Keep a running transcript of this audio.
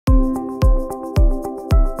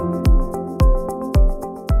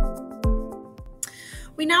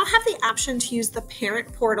We now have the option to use the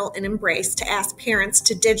parent portal in Embrace to ask parents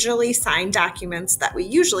to digitally sign documents that we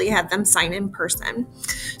usually had them sign in person.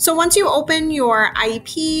 So once you open your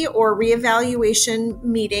IEP or reevaluation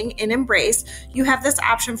meeting in Embrace, you have this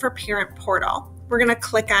option for parent portal. We're going to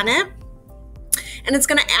click on it. And it's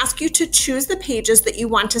going to ask you to choose the pages that you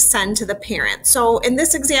want to send to the parent. So in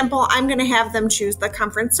this example, I'm going to have them choose the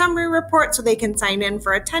conference summary report so they can sign in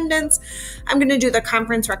for attendance. I'm going to do the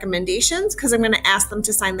conference recommendations because I'm going to ask them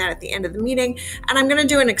to sign that at the end of the meeting. And I'm going to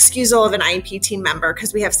do an excusal of an IEP team member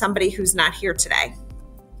because we have somebody who's not here today.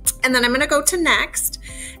 And then I'm going to go to next,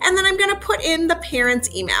 and then I'm going to put in the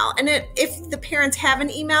parent's email. And if the parents have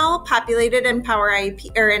an email populated in Power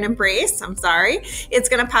IEP or in Embrace, it's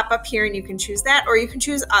going to pop up here, and you can choose that, or you can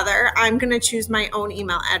choose other. I'm going to choose my own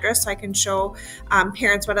email address so I can show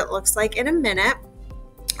parents what it looks like in a minute.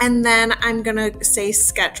 And then I'm going to say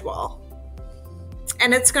schedule.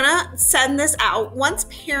 And it's going to send this out. Once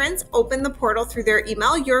parents open the portal through their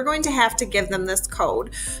email, you're going to have to give them this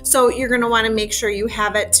code. So you're going to want to make sure you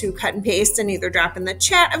have it to cut and paste and either drop in the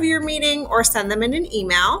chat of your meeting or send them in an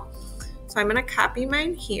email. So I'm going to copy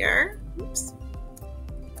mine here. Oops.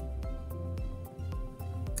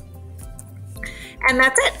 And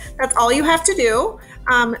that's it. That's all you have to do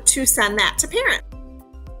to send that to parents.